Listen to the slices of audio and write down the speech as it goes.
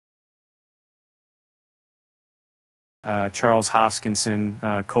Charles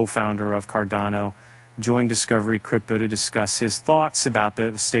Hoskinson, co-founder of Cardano, joined Discovery Crypto to discuss his thoughts about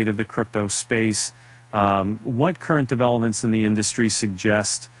the state of the crypto space, what current developments in the industry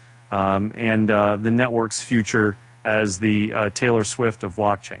suggest, and the network's future as the Taylor Swift of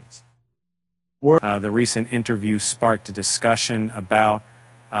blockchains. The recent interview sparked a discussion about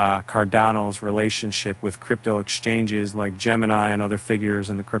Cardano's relationship with crypto exchanges like Gemini and other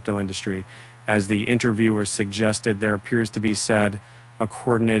figures in the crypto industry. As the interviewer suggested, there appears to be a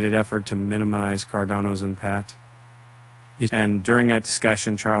coordinated effort to minimize Cardano's impact. And during that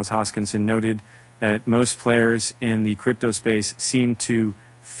discussion, Charles Hoskinson noted that most players in the crypto space seem to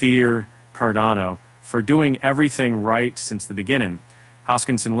fear Cardano for doing everything right since the beginning.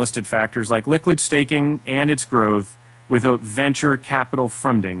 Hoskinson listed factors like liquid staking and its growth without venture capital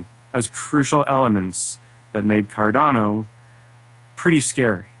funding as crucial elements that made Cardano pretty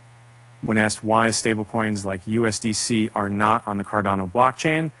scary. When asked why stablecoins like USDC are not on the Cardano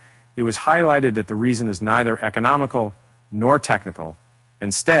blockchain, it was highlighted that the reason is neither economical nor technical.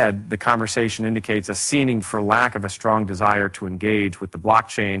 Instead, the conversation indicates a seeming for lack of a strong desire to engage with the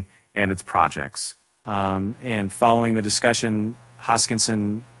blockchain and its projects. And following the discussion,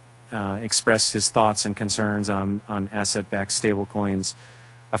 Hoskinson expressed his thoughts and concerns on asset-backed stablecoins,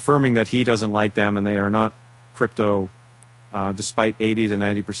 affirming that he doesn't like them and they are not crypto, despite 80 to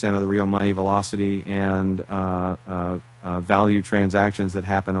 90% of the real money velocity and value transactions that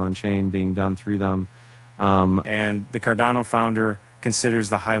happen on-chain being done through them. And the Cardano founder considers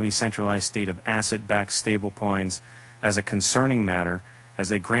the highly centralized state of asset-backed stablecoins as a concerning matter, as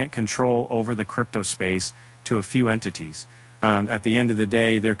they grant control over the crypto space to a few entities. At the end of the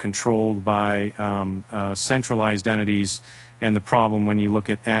day, they're controlled by centralized entities, and the problem when you look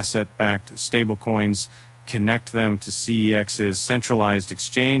at asset-backed stablecoins, connect them to CEX's centralized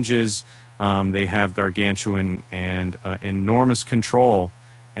exchanges, they have gargantuan and enormous control,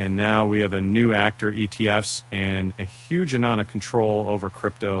 and now we have a new actor, ETFs, and a huge amount of control over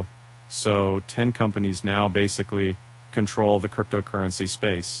crypto. So 10 companies now basically control the cryptocurrency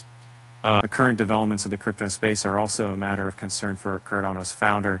space. The current developments of the crypto space are also a matter of concern for Cardano's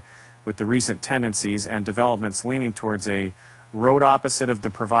founder, with the recent tendencies and developments leaning towards a road opposite of the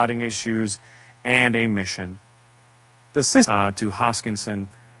providing issues and a mission. To Hoskinson,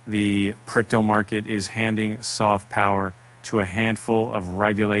 the crypto market is handing soft power to a handful of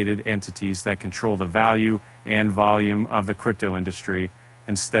regulated entities that control the value and volume of the crypto industry,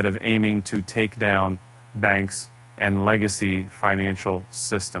 instead of aiming to take down banks and legacy financial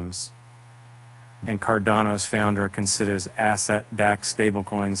systems. And Cardano's founder considers asset-backed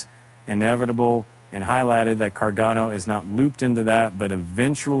stablecoins inevitable and highlighted that Cardano is not looped into that, but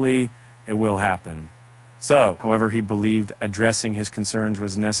eventually it will happen. So, however, he believed addressing his concerns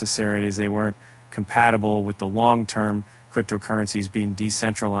was necessary as they weren't compatible with the long-term cryptocurrencies being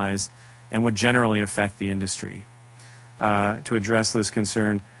decentralized and would generally affect the industry. To address this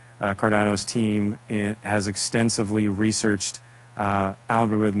concern, Cardano's team has extensively researched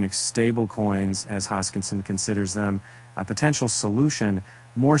algorithmic stablecoins, as Hoskinson considers them, a potential solution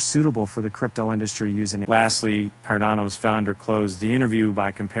more suitable for the crypto industry using it. Lastly, Cardano's founder closed the interview by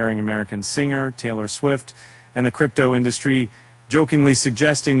comparing American singer Taylor Swift and the crypto industry, jokingly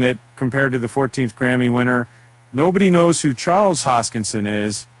suggesting that compared to the 14th Grammy winner, nobody knows who Charles Hoskinson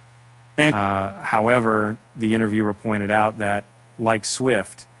is. However, the interviewer pointed out that, like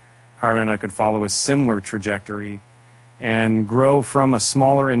Swift, Cardano could follow a similar trajectory and grow from a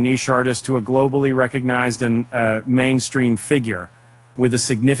smaller and niche artist to a globally recognized and mainstream figure with a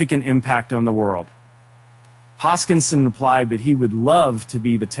significant impact on the world. Hoskinson replied that he would love to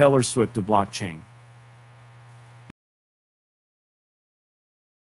be the Taylor Swift of blockchain.